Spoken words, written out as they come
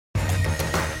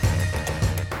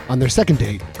On their second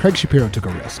date, Craig Shapiro took a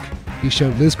risk. He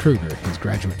showed Liz Kruger his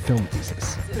graduate film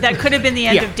thesis. That could have been the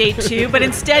end of date 2, but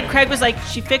instead Craig was like,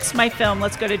 she fixed my film,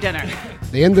 let's go to dinner.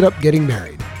 They ended up getting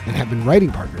married and have been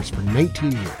writing partners for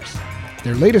 19 years.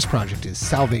 Their latest project is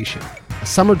Salvation, a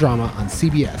summer drama on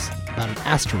CBS about an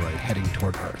asteroid heading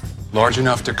toward Earth. Large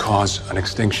enough to cause an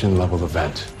extinction-level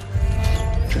event.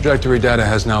 Trajectory data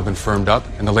has now been firmed up,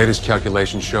 and the latest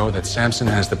calculations show that Samson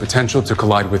has the potential to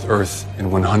collide with Earth in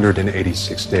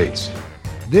 186 days.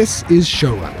 This is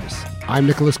Showrunners. I'm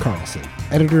Nicholas Carlson,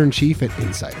 editor-in-chief at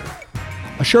Insider.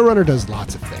 A showrunner does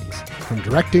lots of things, from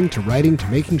directing to writing to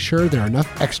making sure there are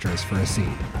enough extras for a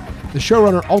scene. The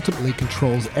showrunner ultimately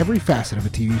controls every facet of a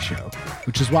TV show,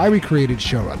 which is why we created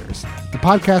Showrunners, the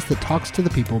podcast that talks to the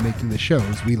people making the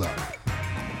shows we love.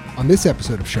 On this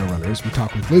episode of Showrunners, we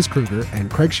talk with Liz Kruger and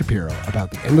Craig Shapiro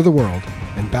about the end of the world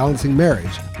and balancing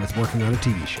marriage with working on a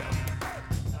TV show.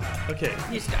 Okay.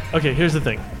 You start. Okay, here's the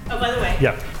thing. Oh, by the way.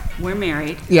 Yeah. We're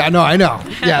married. Yeah, no, I know.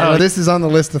 Yeah, well, this is on the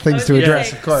list of things to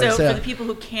address, of course. So for the people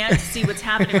who can't see what's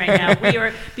happening right now, we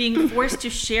are being forced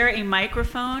to share a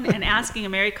microphone and asking a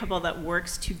married couple that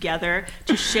works together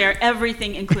to share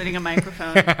everything, including a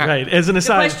microphone. Right. As an The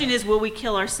aside, question is, will we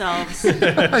kill ourselves? before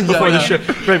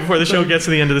the show gets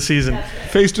to the end of the season.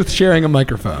 Faced with sharing a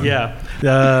microphone. Yeah.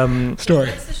 Story.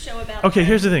 What's the show about? Okay,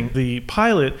 here's the thing. The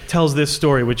pilot tells this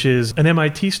story, which is an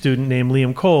MIT student named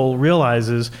Liam Cole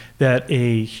realizes that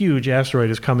a huge asteroid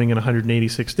is coming in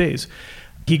 186 days.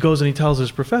 He goes and he tells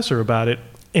his professor about it,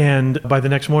 and by the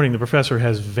next morning, the professor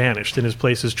has vanished and his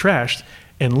place is trashed,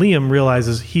 and Liam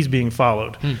realizes he's being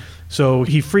followed. So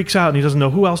he freaks out and he doesn't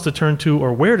know who else to turn to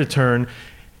or where to turn.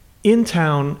 In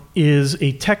town is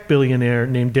a tech billionaire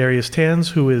named Darius Tanz,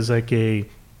 who is like a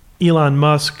Elon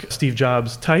Musk, Steve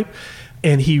Jobs type.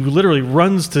 And he literally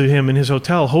runs to him in his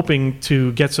hotel hoping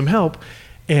to get some help.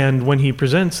 And when he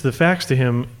presents the facts to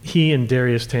him, he and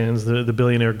Darius Tanz, the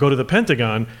billionaire, go to the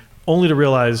Pentagon only to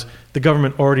realize the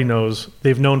government already knows.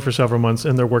 They've known for several months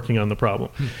and they're working on the problem.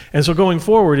 And so going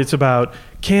forward, it's about,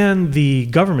 can the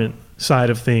government side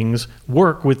of things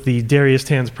work with the Darius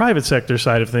Tanz private sector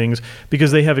side of things,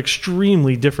 because they have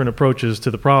extremely different approaches to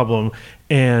the problem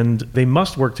and they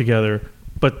must work together,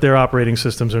 but their operating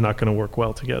systems are not going to work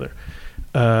well together.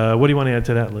 What do you want to add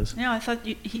to that, Liz? No, I thought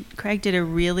Craig did a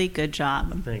really good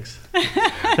job. Thanks.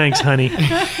 Thanks, honey.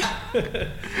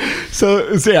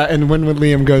 So yeah, and when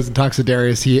Liam goes and talks to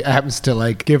Darius, he happens to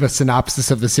like give a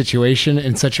synopsis of the situation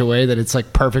in such a way that it's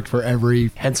like perfect for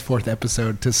every henceforth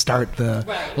episode to start the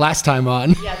last time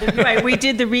on. Yeah, right. We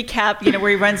did the recap,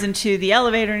 where he runs into the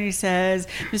elevator and he says,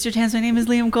 "Mr. Tanz, my name is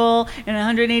Liam Cole. In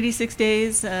 186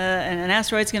 days, an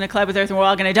asteroid's going to collide with Earth and we're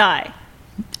all going to die.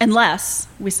 Unless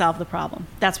we solve the problem."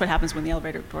 That's what happens when the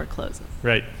elevator door closes.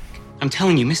 Right. I'm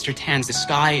telling you, Mr. Tanz, the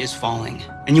sky is falling,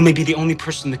 and you may be the only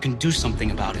person that can do something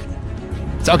about it.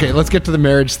 So, okay, let's get to the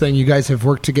marriage thing. You guys have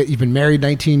worked together. You've been married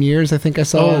 19 years, I think I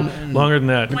saw. Longer than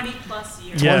that. 20 plus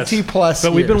years. Yes. 20 plus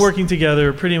But we've been years. working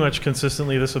together pretty much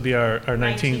consistently. This will be our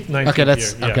 19th Okay,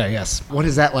 that's year. Yeah. okay. Yes. What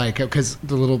is that like? Because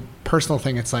the little personal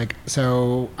thing, it's like,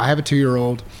 so I have a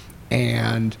 2-year-old,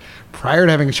 and prior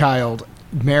to having a child,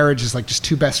 marriage is like just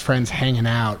two best friends hanging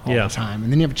out all the time,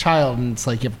 and then you have a child, and it's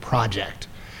like you have a project,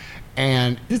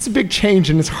 and it's a big change,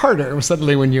 and it's harder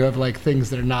suddenly when you have like things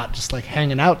that are not just like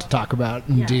hanging out to talk about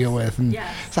and deal with. And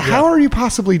so, how are you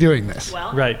possibly doing this?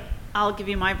 Well, Right. I'll give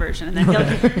you my version, and then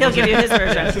he'll give you his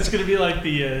version. It's going to be like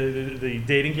the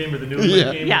dating game or the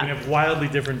newlywed game. Yeah. We're going to have wildly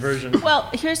different versions. Well,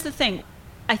 here's the thing.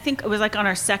 I think it was like on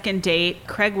our second date,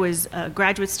 Craig was a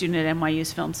graduate student at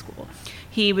NYU's film school.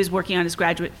 He was working on his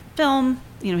graduate film,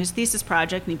 his thesis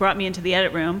project, and he brought me into the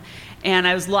edit room, and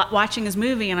I was watching his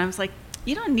movie, and I was like,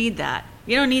 you don't need that.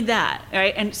 You don't need that,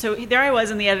 right? And so there I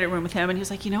was in the edit room with him, and he was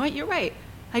like, you know what, you're right.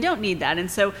 I don't need that. And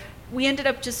so we ended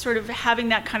up just sort of having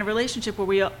that kind of relationship where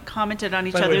we commented on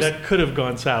each By the way, other's... that could have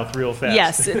gone south real fast.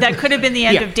 Yes, that could have been the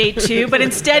end of date 2, but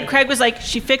instead Craig was like,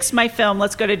 she fixed my film,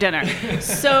 let's go to dinner.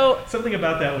 So Something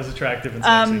about that was attractive and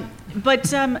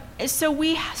sexy. so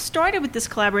we started with this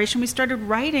collaboration. We started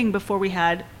writing before we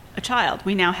had a child.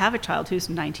 We now have a child who's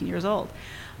 19 years old.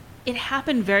 It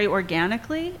happened very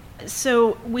organically.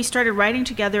 So we started writing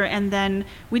together, and then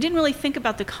we didn't really think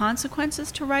about the consequences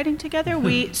to writing together.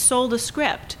 We sold a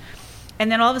script.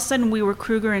 And then all of a sudden we were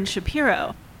Kruger and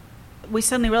Shapiro. We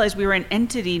suddenly realized we were an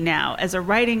entity now as a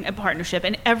writing partnership.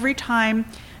 And every time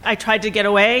I tried to get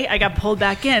away, I got pulled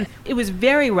back in. It was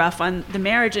very rough on the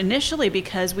marriage initially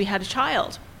because we had a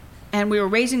child. And we were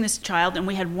raising this child, and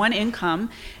we had one income.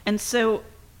 And so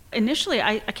initially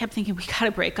I kept thinking, we got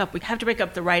to break up. We have to break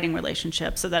up the writing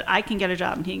relationship so that I can get a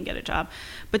job and he can get a job.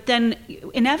 But then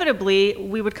inevitably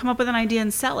we would come up with an idea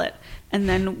and sell it. And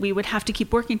then we would have to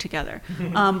keep working together.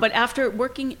 But after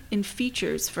working in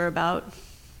features for about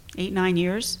 8-9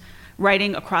 years,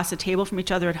 writing across the table from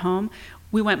each other at home,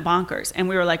 we went bonkers. And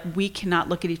we were like, we cannot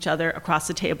look at each other across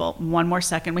the table one more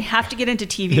second. We have to get into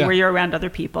TV where you're around other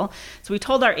people. So we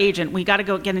told our agent, we got to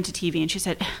go get into TV. And she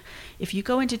said, if you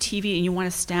go into TV and you want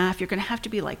a staff, you're going to have to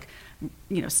be like,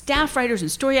 staff writers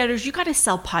and story editors. You got to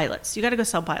sell pilots. You got to go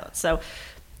sell pilots. So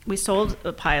we sold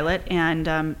a pilot, and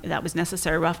that was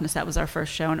Necessary Roughness. That was our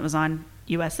first show, and it was on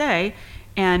USA.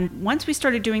 And once we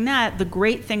started doing that, the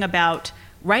great thing about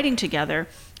writing together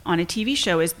on a TV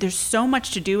show is there's so much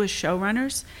to do as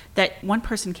showrunners that one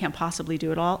person can't possibly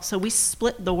do it all. So we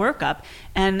split the work up,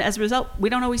 and as a result, we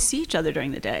don't always see each other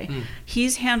during the day.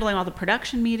 He's handling all the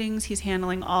production meetings, he's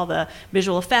handling all the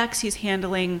visual effects, he's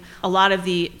handling a lot of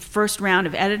the first round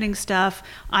of editing stuff.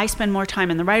 I spend more time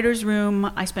in the writer's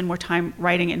room, I spend more time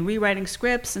writing and rewriting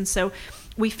scripts, and so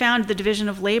we found the division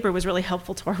of labor was really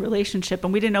helpful to our relationship,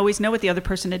 and we didn't always know what the other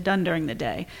person had done during the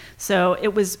day. So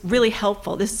it was really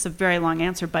helpful. This is a very long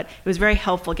answer, but it was very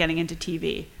helpful getting into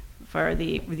TV for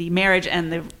the marriage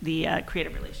and the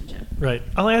creative relationship. Right.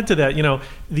 I'll add to that,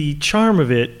 the charm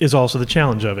of it is also the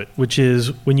challenge of it, which is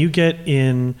when you get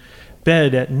in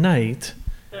bed at night.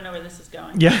 Don't know where this is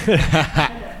going.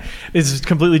 Yeah. It's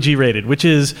completely G-rated, which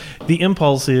is the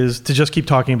impulse is to just keep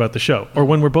talking about the show. Or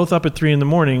when we're both up at 3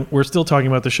 a.m, we're still talking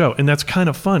about the show. And that's kind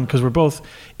of fun because we're both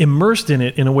immersed in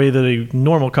it in a way that a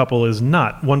normal couple is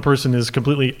not. One person is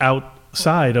completely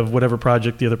outside of whatever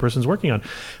project the other person's working on.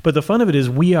 But the fun of it is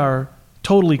we are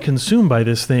totally consumed by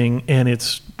this thing, and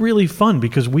it's really fun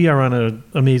because we are on an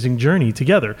amazing journey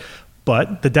together.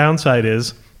 But the downside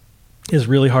is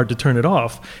really hard to turn it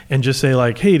off and just say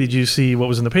like, hey, did you see what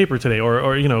was in the paper today?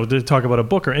 Or to talk about a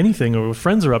book or anything or what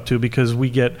friends are up to, because we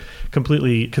get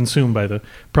completely consumed by the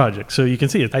project. So you can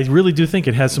see it. I really do think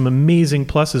it has some amazing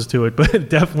pluses to it, but it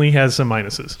definitely has some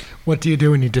minuses. What do you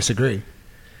do when you disagree?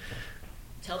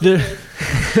 Tell the truth.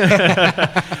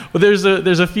 Well, there's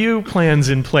a few plans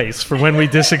in place for when we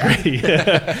disagree.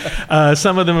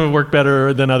 Some of them have worked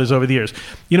better than others over the years.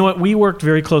 You know what? We worked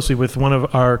very closely with one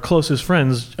of our closest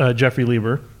friends, Jeffrey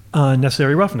Lieber, on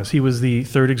Necessary Roughness. He was the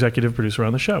third executive producer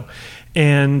on the show.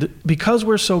 And because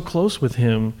we're so close with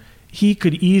him, he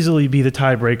could easily be the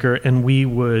tiebreaker, and we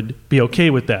would be okay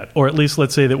with that. Or at least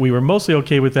let's say that we were mostly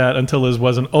okay with that until Liz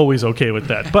wasn't always okay with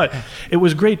that. But it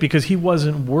was great because he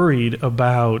wasn't worried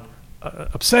about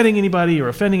upsetting anybody or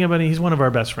offending anybody. He's one of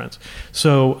our best friends.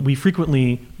 So we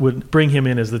frequently would bring him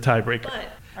in as the tiebreaker.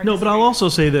 But I'll also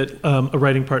say that a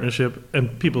writing partnership,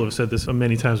 and people have said this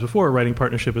many times before, a writing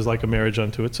partnership is like a marriage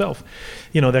unto itself.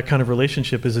 That kind of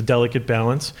relationship is a delicate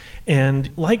balance. And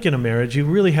like in a marriage, you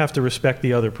really have to respect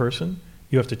the other person.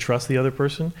 You have to trust the other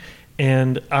person.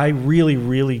 And I really,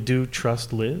 really do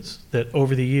trust Liz that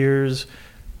over the years,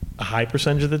 a high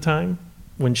percentage of the time,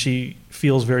 when she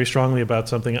feels very strongly about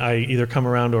something, I either come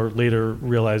around or later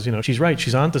realize, she's right,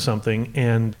 she's onto something.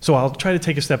 And so I'll try to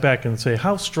take a step back and say,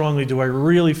 how strongly do I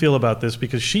really feel about this?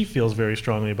 Because she feels very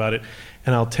strongly about it.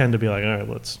 And I'll tend to be like, all right,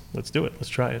 let's do it. Let's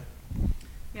try it.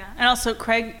 Yeah. And also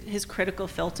Craig, his critical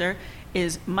filter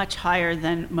is much higher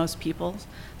than most people's.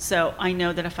 So I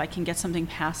know that if I can get something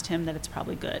past him, that it's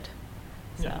probably good.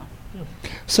 So, Yeah.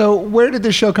 So where did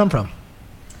this show come from?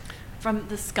 From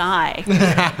the sky,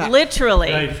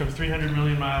 literally. Right, from 300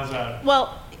 million miles out.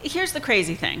 Well, here's the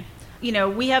crazy thing.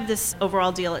 We have this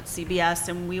overall deal at CBS,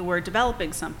 and we were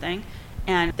developing something.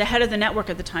 And the head of the network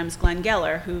at the time is Glenn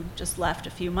Geller, who just left a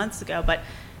few months ago. But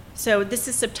so this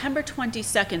is September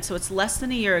 22nd, so it's less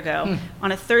than a year ago.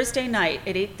 On a Thursday night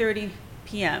at 8:30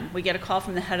 p.m., we get a call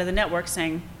from the head of the network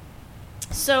saying,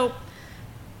 so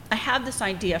I have this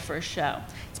idea for a show.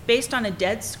 It's based on a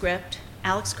dead script.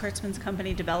 Alex Kurtzman's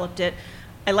company developed it.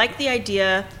 I like the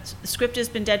idea. The script has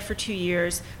been dead for 2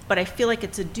 years, but I feel like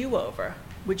it's a do-over.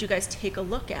 Would you guys take a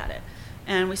look at it?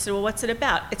 And we said, well, what's it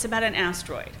about? It's about an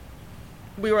asteroid.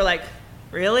 We were like,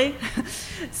 really?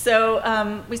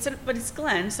 So we said, but it's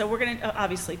Glenn, so we're going to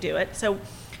obviously do it. So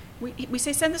we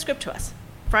say, send the script to us.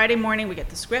 Friday morning, we get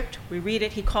the script, we read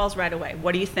it, he calls right away.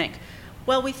 What do you think?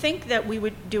 Well, we think that we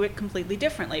would do it completely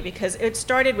differently because it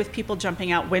started with people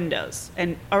jumping out windows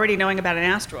and already knowing about an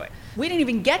asteroid. We didn't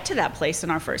even get to that place in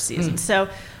our first season. So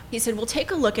he said, well, take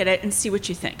a look at it and see what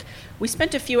you think. We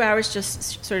spent a few hours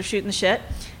just sort of shooting the shit.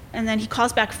 And then he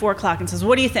calls back 4 o'clock and says,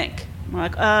 what do you think? And we're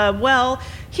like, well,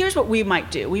 here's what we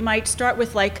might do. We might start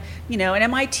with an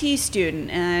MIT student,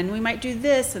 and we might do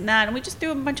this and that. And we just threw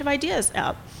a bunch of ideas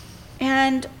out.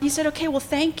 And he said, okay, well,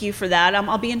 thank you for that.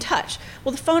 I'll be in touch.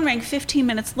 Well, the phone rang 15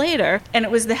 minutes later, and it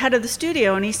was the head of the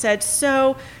studio, and he said,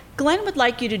 so Glenn would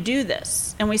like you to do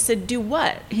this. And we said, do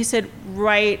what? He said,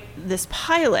 write this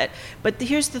pilot. But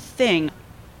here's the thing.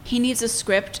 He needs a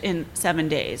script in 7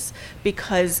 days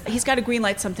because he's got to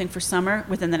greenlight something for summer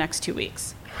within the next 2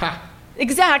 weeks. Ha.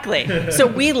 Exactly. So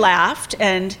we laughed,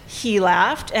 and he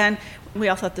laughed, and we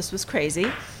all thought this was crazy.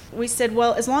 We said,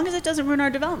 well, as long as it doesn't ruin our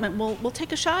development, we'll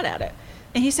take a shot at it.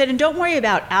 And he said, and don't worry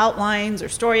about outlines or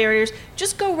story areas.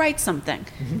 Just go write something.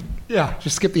 Mm-hmm. Yeah,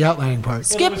 just skip the outlining part.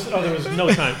 Skip. Well, there was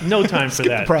no time for Skip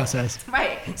that. the process.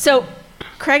 Right. So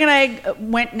Craig and I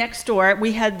went next door.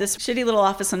 We had this shitty little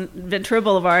office on Ventura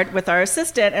Boulevard with our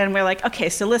assistant, and we're like, okay,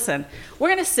 so listen, we're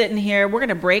going to sit in here, we're going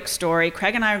to break story.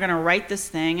 Craig and I are going to write this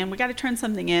thing, and we got to turn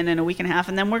something in a week and a half,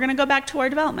 and then we're going to go back to our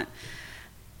development.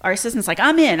 Our assistant's like,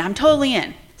 I'm in. I'm totally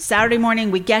in. Saturday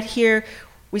morning, we get here.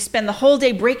 We spend the whole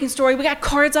day breaking story. We got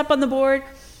cards up on the board.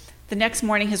 The next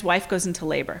morning, his wife goes into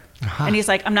labor. Uh-huh. And he's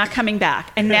like, I'm not coming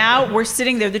back. And now we're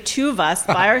sitting there, the two of us,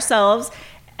 by ourselves.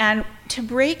 And to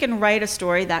break and write a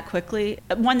story that quickly,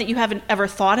 one that you haven't ever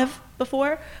thought of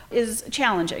before, is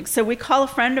challenging. So we call a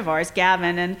friend of ours,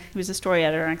 Gavin, and he was a story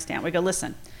editor on Extant. We go,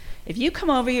 listen, if you come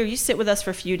over here, you sit with us for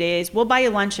a few days, we'll buy you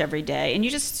lunch every day, and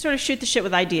you just sort of shoot the shit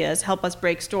with ideas, help us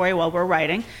break story while we're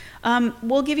writing.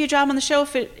 We'll give you a job on the show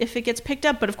if it gets picked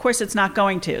up, but of course it's not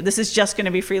going to. This is just going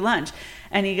to be free lunch.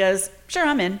 And he goes, sure,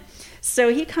 I'm in.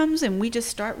 So he comes and we just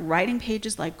start writing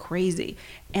pages like crazy.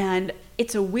 And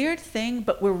it's a weird thing,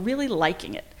 but we're really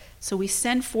liking it. So we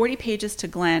send 40 pages to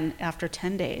Glenn after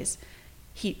 10 days.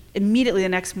 He immediately the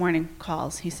next morning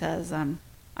calls. He says,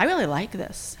 I really like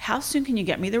this. How soon can you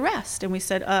get me the rest? And we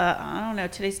said, I don't know,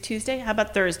 today's Tuesday? How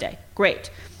about Thursday? Great.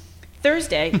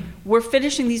 Thursday, we're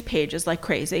finishing these pages like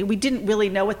crazy. We didn't really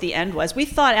know what the end was. We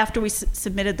thought after we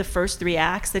submitted the first 3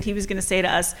 acts that he was going to say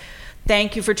to us,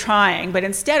 thank you for trying. But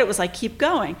instead it was like, keep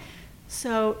going.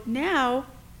 So now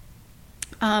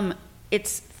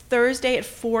it's Thursday at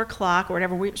 4 o'clock or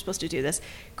whatever we were supposed to do this.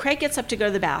 Craig gets up to go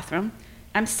to the bathroom.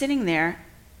 I'm sitting there.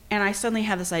 And I suddenly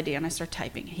have this idea, and I start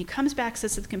typing. He comes back,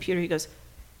 sits at the computer, he goes,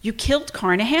 you killed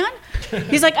Carnahan?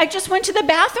 He's like, I just went to the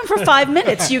bathroom for 5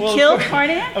 minutes. You killed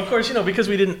Carnahan? Of course, because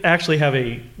we didn't actually have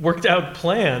a worked out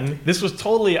plan, this was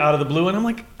totally out of the blue. And I'm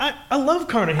like, I love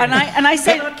Carnahan. And I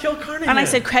said, cannot kill Carnahan. And I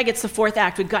said, Craig, it's the 4th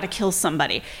act. We've got to kill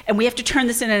somebody. And we have to turn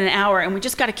this in an hour, and we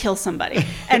just got to kill somebody.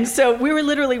 And so we were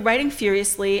literally writing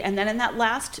furiously. And then in that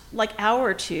last hour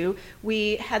or two,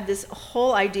 we had this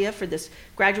whole idea for this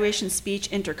graduation speech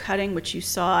intercutting, which you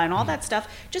saw, and all that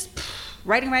stuff. Just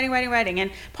writing.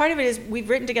 And part of it is we've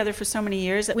written together for so many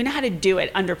years that we know how to do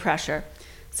it under pressure.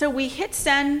 So we hit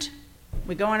send,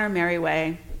 we go on our merry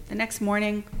way. The next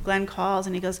morning, Glenn calls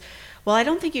and he goes, well, I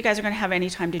don't think you guys are going to have any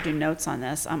time to do notes on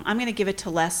this. I'm going to give it to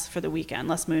Les for the weekend,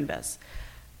 Les Moonves.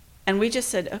 And we just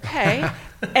said, okay.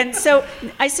 And so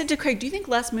I said to Craig, do you think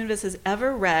Les Moonves has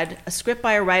ever read a script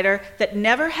by a writer that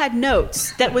never had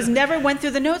notes, that never went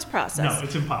through the notes process? No,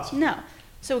 it's impossible. No.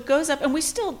 So it goes up, and we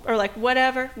still are like,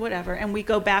 whatever, and we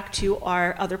go back to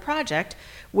our other project,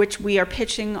 which we are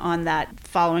pitching on that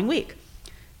following week.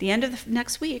 The end of the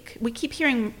next week, we keep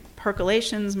hearing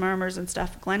percolations, murmurs, and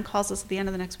stuff. Glenn calls us at the end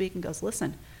of the next week and goes,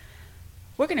 listen,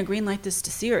 we're going to greenlight this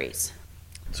to series.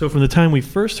 So from the time we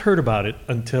first heard about it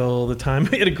until the time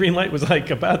we had a green light was like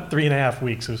about 3.5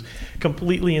 weeks. It was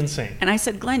completely insane. And I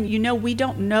said, Glenn, we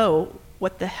don't know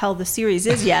what the hell the series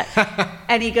is yet.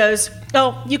 And he goes,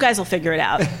 oh, you guys will figure it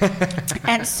out.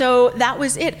 And so that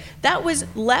was it. That was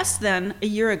less than a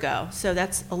year ago. So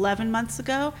that's 11 months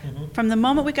ago. Mm-hmm. From the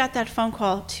moment we got that phone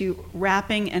call to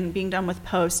wrapping and being done with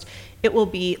post, it will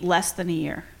be less than a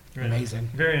year. Right.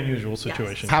 Amazing. Very unusual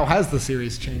situation. Yes. How has the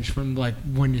series changed from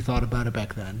when you thought about it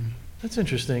back then? That's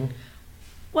interesting.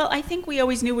 Well, I think we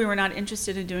always knew we were not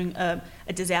interested in doing a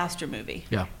disaster movie.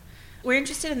 Yeah. We're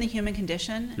interested in the human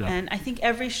condition, and I think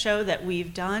every show that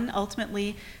we've done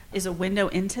ultimately is a window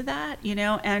into that,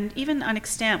 and even on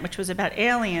Extant, which was about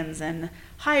aliens and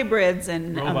hybrids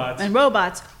and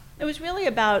robots, it was really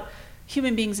about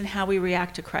human beings and how we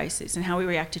react to crises and how we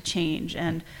react to change,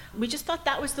 and we just thought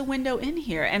that was the window in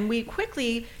here, and we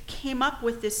quickly came up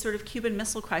with this sort of Cuban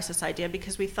Missile Crisis idea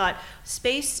because we thought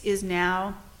space is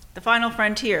now the final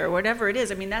frontier, or whatever it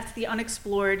is. I mean, that's the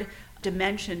unexplored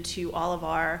dimension to all of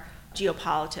our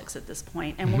geopolitics at this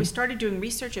point. And when we started doing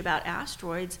research about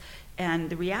asteroids and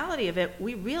the reality of it,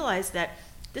 we realized that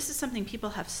this is something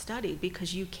people have studied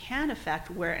because you can affect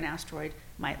where an asteroid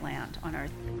might land on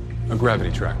Earth. A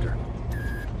gravity tractor.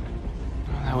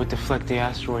 That would deflect the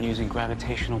asteroid using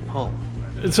gravitational pull.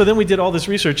 So then we did all this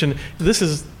research, and this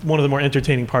is one of the more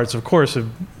entertaining parts, of course, of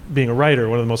being a writer,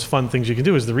 one of the most fun things you can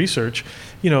do is the research.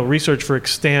 Research for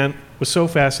Extant was so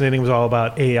fascinating. It was all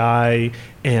about AI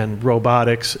and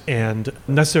robotics, and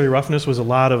Necessary Roughness was a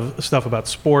lot of stuff about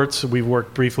sports. We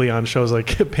worked briefly on shows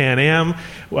like Pan Am.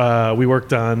 We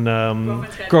worked on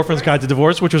Girlfriend's Guide to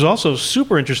Divorce, which was also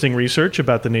super interesting research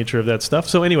about the nature of that stuff.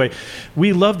 So anyway,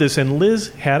 we love this, and Liz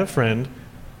had a friend.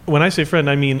 When I say friend,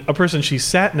 I mean a person she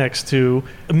sat next to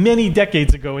many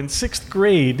decades ago in 6th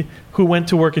grade who went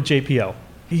to work at JPL.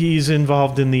 He's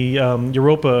involved in the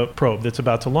Europa probe that's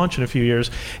about to launch in a few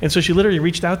years. And so she literally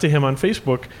reached out to him on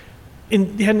Facebook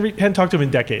and hadn't talked to him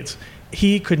in decades.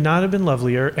 He could not have been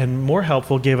lovelier and more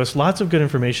helpful, gave us lots of good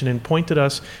information, and pointed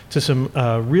us to some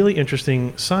really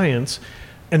interesting science.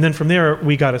 And then from there,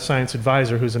 we got a science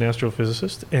advisor who's an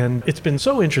astrophysicist. And it's been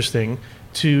so interesting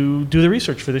to do the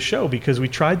research for this show because we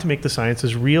tried to make the science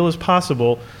as real as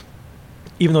possible,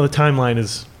 even though the timeline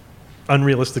is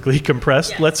unrealistically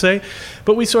compressed, let's say.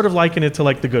 But we sort of liken it to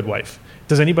like The Good Wife.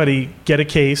 Does anybody get a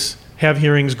case, have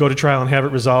hearings, go to trial, and have it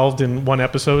resolved in one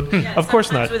episode? Of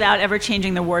course not. Without ever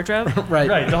changing the wardrobe?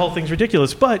 Right. The whole thing's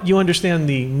ridiculous. But you understand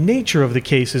the nature of the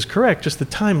case is correct, just the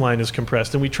timeline is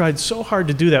compressed. And we tried so hard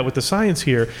to do that with the science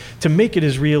here to make it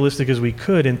as realistic as we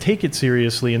could and take it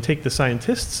seriously and take the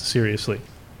scientists seriously.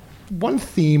 One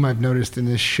theme I've noticed in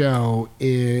this show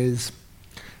is,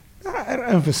 I don't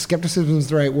know if skepticism is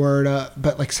the right word,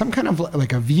 but like some kind of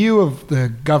like a view of the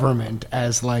government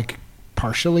as like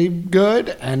partially good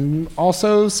and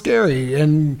also scary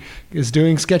and is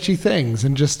doing sketchy things.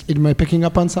 And just, am I picking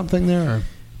up on something there?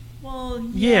 Well,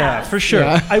 yeah, for sure.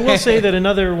 Yeah. I will say that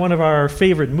another one of our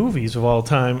favorite movies of all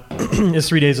time is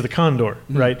 3 Days of the Condor,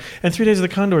 right? And 3 Days of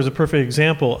the Condor is a perfect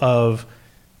example of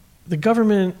the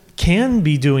government can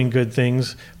be doing good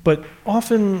things, but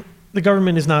often the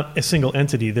government is not a single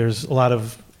entity. There's a lot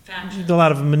of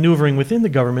maneuvering within the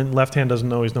government. Left hand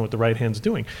doesn't always know what the right hand's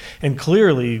doing. And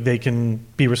clearly they can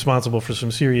be responsible for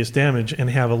some serious damage and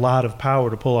have a lot of power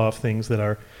to pull off things that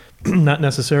are not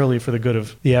necessarily for the good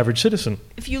of the average citizen.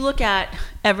 If you look at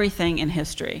everything in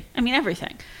history, I mean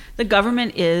everything, the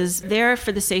government is there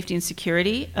for the safety and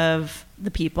security of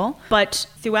the people. But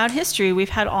throughout history, we've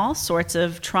had all sorts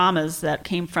of traumas that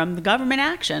came from the government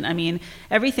action. I mean,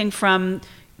 everything from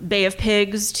Bay of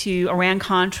Pigs to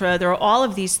Iran-Contra, there are all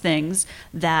of these things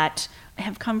that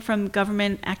have come from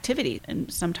government activity,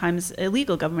 and sometimes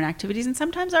illegal government activities, and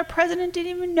sometimes our president didn't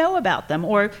even know about them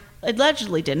or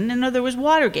allegedly didn't, and there was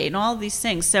Watergate and all of these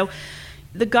things. So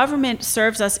the government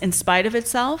serves us in spite of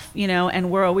itself, and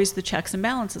we're always the checks and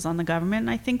balances on the government. And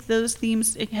I think those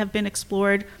themes have been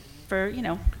explored for,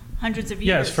 hundreds of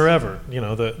years. Yes, forever.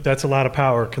 That's a lot of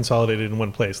power consolidated in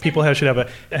one place. People should have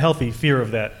a healthy fear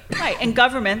of that. Right, and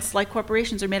governments, like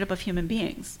corporations, are made up of human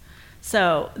beings.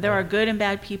 So there are good and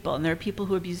bad people, and there are people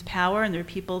who abuse power, and there are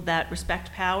people that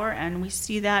respect power, and we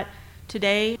see that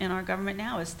today in our government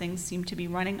now as things seem to be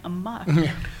running amok.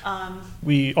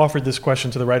 We offered this question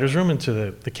to the writers' room and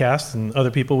to the cast and other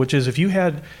people, which is, if you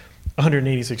had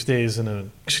 186 days in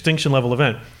an extinction-level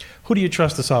event, who do you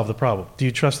trust to solve the problem? Do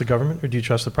you trust the government or do you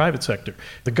trust the private sector?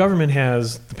 The government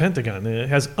has the Pentagon. It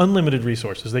has unlimited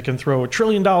resources. They can throw $1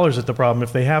 trillion at the problem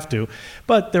if they have to,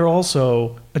 but they're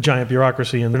also a giant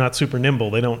bureaucracy and they're not super nimble.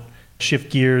 They don't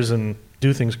shift gears and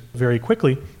do things very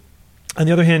quickly. On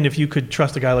the other hand, if you could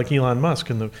trust a guy like Elon Musk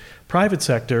in the private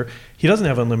sector, he doesn't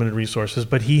have unlimited resources,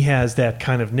 but he has that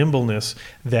kind of nimbleness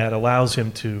that allows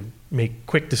him to make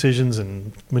quick decisions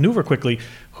and maneuver quickly.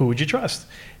 Who would you trust?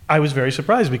 I was very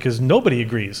surprised because nobody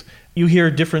agrees. You hear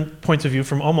different points of view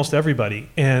from almost everybody,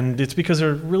 and it's because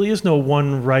there really is no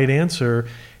one right answer,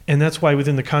 and that's why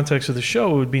within the context of the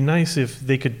show, it would be nice if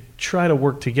they could try to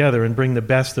work together and bring the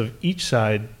best of each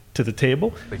side to the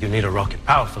table. But you need a rocket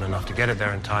powerful enough to get it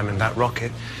there in time, and that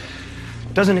rocket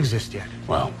doesn't exist yet.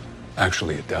 Well,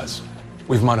 actually it does.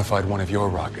 We've modified one of your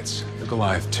rockets, the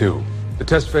Goliath 2. The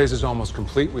test phase is almost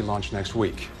complete. We launch next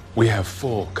week. We have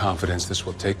full confidence this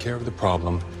will take care of the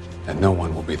problem, and no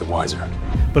one will be the wiser.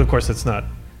 But of course, that's not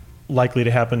likely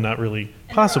to happen, not really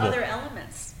possible.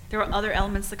 There are other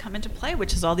elements that come into play,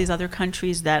 which is all these other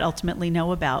countries that ultimately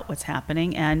know about what's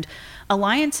happening, and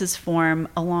alliances form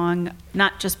along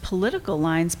not just political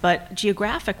lines, but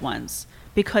geographic ones.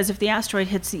 Because if the asteroid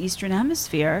hits the Eastern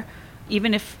Hemisphere,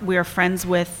 even if we're friends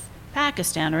with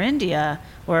Pakistan or India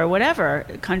or whatever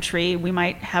country we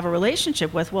might have a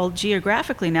relationship with, well,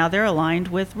 geographically now they're aligned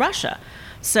with Russia.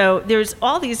 So there's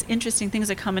all these interesting things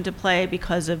that come into play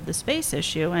because of the space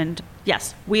issue. And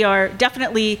yes, we are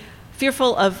definitely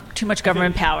fearful of too much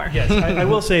government power. Yes, I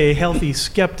will say a healthy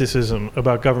skepticism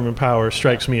about government power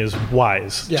strikes me as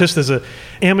wise. Yeah. Just as an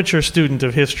amateur student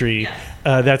of history,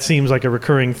 that seems like a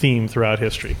recurring theme throughout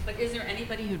history. But is there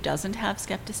anybody who doesn't have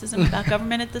skepticism about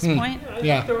government at this point. I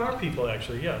Yeah. think there are people,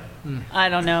 actually, yeah. I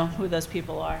don't know who those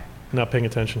people are. Not paying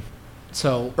attention.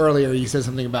 So earlier you said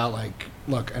something about like,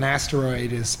 look, an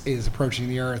asteroid is approaching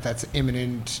the Earth. That's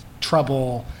imminent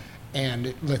trouble,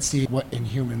 and let's see what in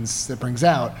humans that brings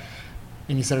out.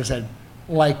 And you sort of said,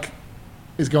 like,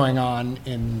 is going on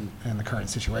in the current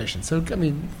situation. So, I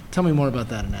mean, tell me more about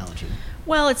that analogy.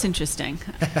 Well, it's interesting.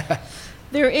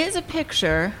 There is a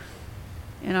picture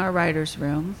in our writer's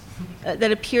room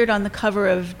that appeared on the cover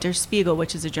of Der Spiegel,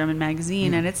 which is a German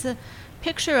magazine, and it's a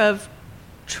picture of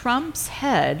Trump's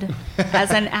head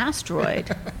as an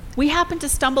asteroid. We happened to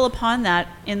stumble upon that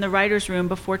in the writer's room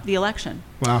before the election.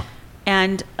 Wow.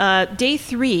 And day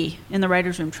 3 in the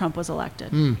writer's room, Trump was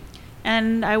elected.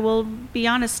 And I will be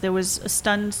honest, there was a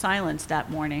stunned silence that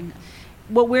morning.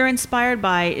 What we're inspired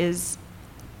by is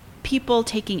people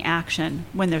taking action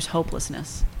when there's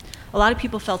hopelessness. A lot of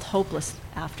people felt hopeless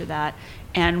after that.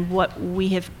 And what we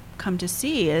have come to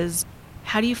see is,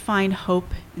 how do you find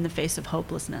hope in the face of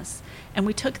hopelessness? And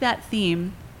we took that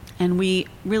theme and we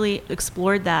really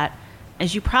explored that,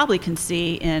 as you probably can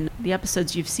see in the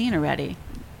episodes you've seen already.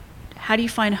 How do you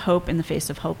find hope in the face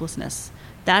of hopelessness?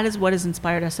 That is what has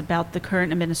inspired us about the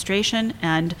current administration,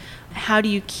 and how do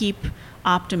you keep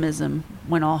optimism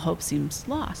when all hope seems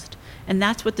lost? And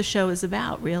that's what the show is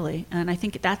about, really. And I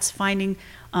think that's finding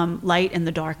light in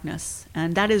the darkness.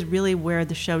 And that is really where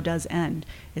the show does end,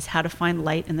 is how to find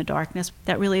light in the darkness.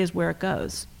 That really is where it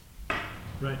goes.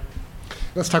 Right.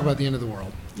 Let's talk about the end of the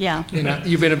world. Yeah. You know,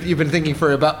 you've been thinking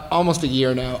for about almost a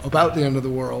year now about the end of the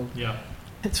world. Yeah.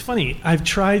 It's funny. I've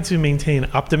tried to maintain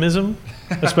optimism,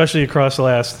 especially across the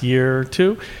last year or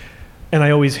two, and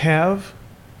I always have.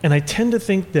 And I tend to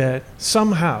think that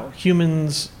somehow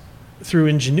humans, through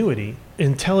ingenuity,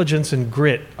 intelligence, and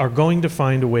grit, are going to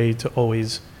find a way to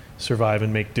always survive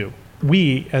and make do.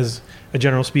 We, as a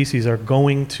general species, are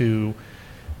going to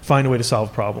find a way to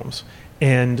solve problems,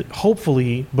 and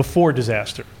hopefully before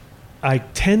disaster. I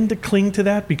tend to cling to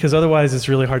that because otherwise it's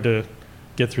really hard to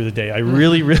get through the day. I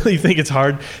really, really think it's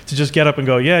hard to just get up and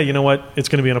go, yeah, you know what, it's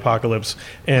going to be an apocalypse.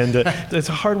 And it's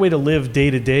a hard way to live day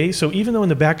to day. So even though in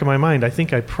the back of my mind, I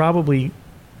think I probably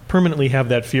permanently have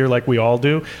that fear, like we all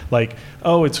do, like,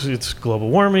 oh, it's global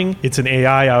warming, it's an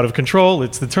AI out of control,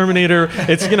 it's the Terminator,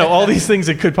 it's, you know, all these things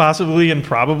that could possibly and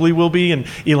probably will be. And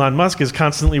Elon Musk is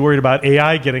constantly worried about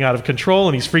AI getting out of control,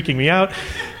 and he's freaking me out.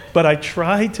 But I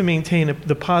try to maintain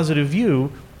the positive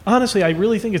view. Honestly, I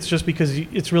really think it's just because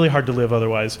it's really hard to live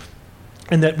otherwise,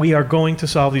 and that we are going to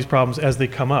solve these problems as they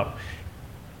come up,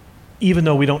 even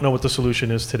though we don't know what the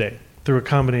solution is today, through a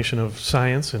combination of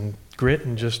science and grit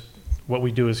and just what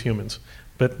we do as humans.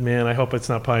 But man, I hope it's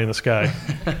not pie in the sky.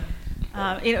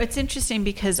 It's interesting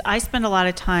because I spend a lot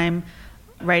of time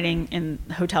writing in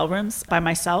hotel rooms by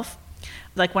myself,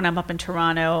 like when I'm up in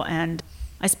Toronto, and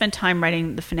I spend time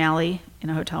writing the finale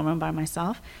in a hotel room by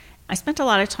myself. I spent a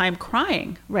lot of time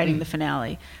crying writing the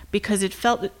finale because it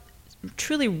felt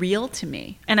truly real to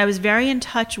me. And I was very in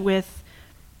touch with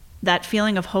that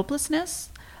feeling of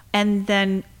hopelessness. And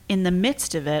then in the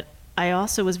midst of it, I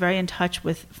also was very in touch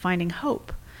with finding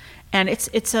hope. And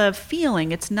it's a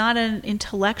feeling. It's not an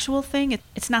intellectual thing.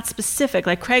 It's not specific.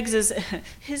 Like Craig's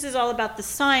his is all about the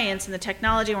science and the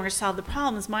technology, and we're going to solve the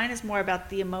problems. Mine is more about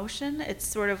the emotion. It's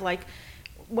sort of like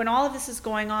when all of this is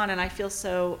going on and I feel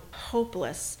so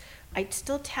hopeless, I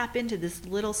still tap into this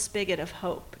little spigot of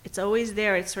hope. It's always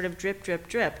there. It's sort of drip, drip,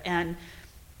 drip. And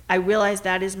I realize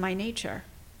that is my nature.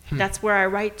 That's where I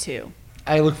write to.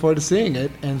 I look forward to seeing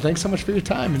it, and thanks so much for your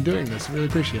time in doing this. Really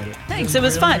appreciate it. Thanks. It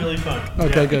was fun. Really fun.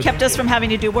 Okay, good. It kept us from having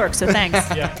to do work, so thanks.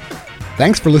 Yeah.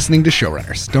 Thanks for listening to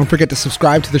Showrunners. Don't forget to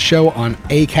subscribe to the show on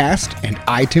Acast and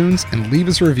iTunes and leave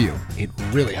us a review. It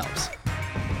really helps.